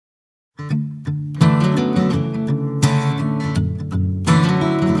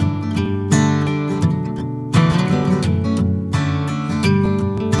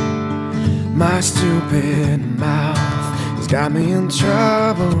open mouth has got me in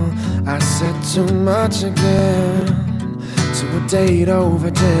trouble. I said too much again to a date over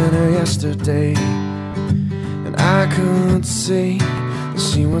dinner yesterday, and I could see that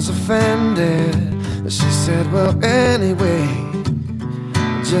she was offended. She said, well, anyway,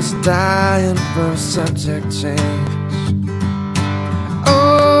 just dying for subject change.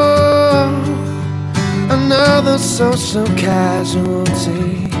 Oh, another social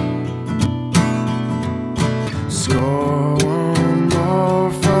casualty. Score one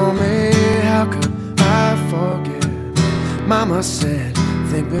more for me. How could I forget? Mama said,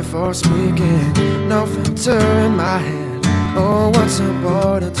 think before speaking. No filter in my head. Oh, what's a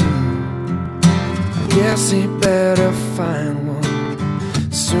boy to do? I guess he better find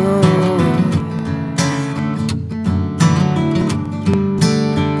one soon.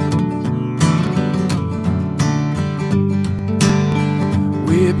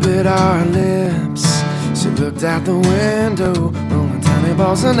 We bit our lips. She looked out the window, rolling tiny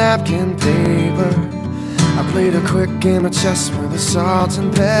balls of napkin paper. I played a quick game of chess with a salt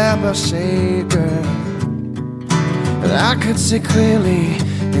and pepper shaker, and I could see clearly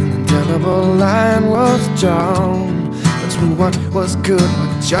an indelible line was drawn between what was good,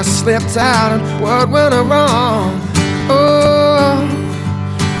 what just slipped out, and what went wrong. Oh,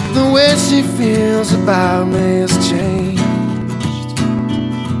 the way she feels about me has changed.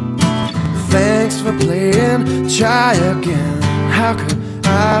 Thanks for playing, try again. How could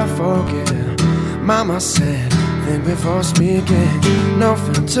I forget? Mama said, think before speaking. No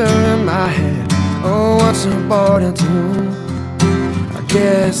filter in my head. Oh, what's a boy to do? I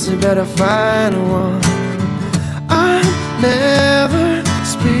guess you better find one. I'm never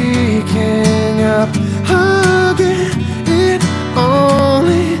speaking up again. It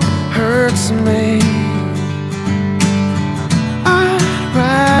only hurts me. I'd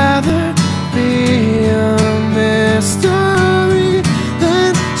rather be a mystery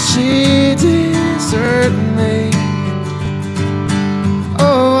than she desert me.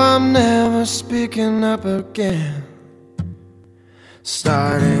 Oh, I'm never speaking up again.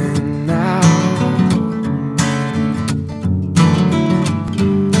 Starting now.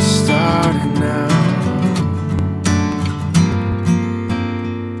 Starting now.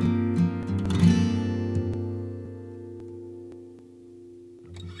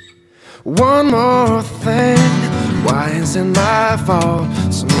 One more thing, why is it my fault?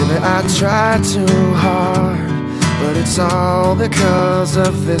 So maybe I tried too hard, but it's all because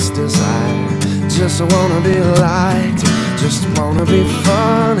of this desire. Just wanna be liked, just wanna be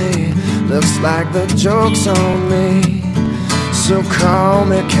funny. Looks like the joke's on me, so call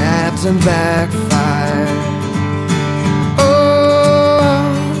me Captain Backfire. Oh,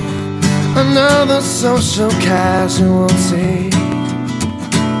 another social casualty.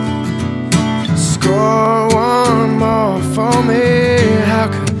 Score one more for me. How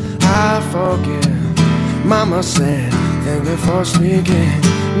could I forget? Mama said, think before speaking.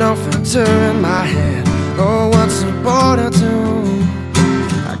 No filter in my head. Oh, what's a boy to do?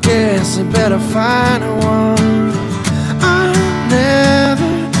 I guess I better find one. I'm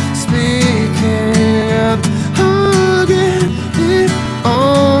never speaking up again. It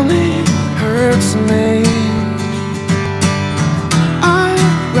only hurts me. I'd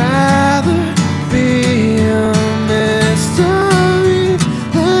rather be a mystery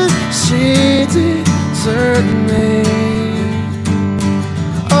than she desert me.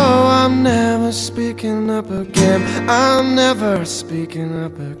 Oh, I'm never speaking up again. I'm never speaking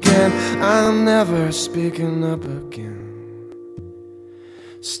up again. I'm never speaking up again.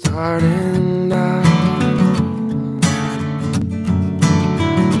 Starting now.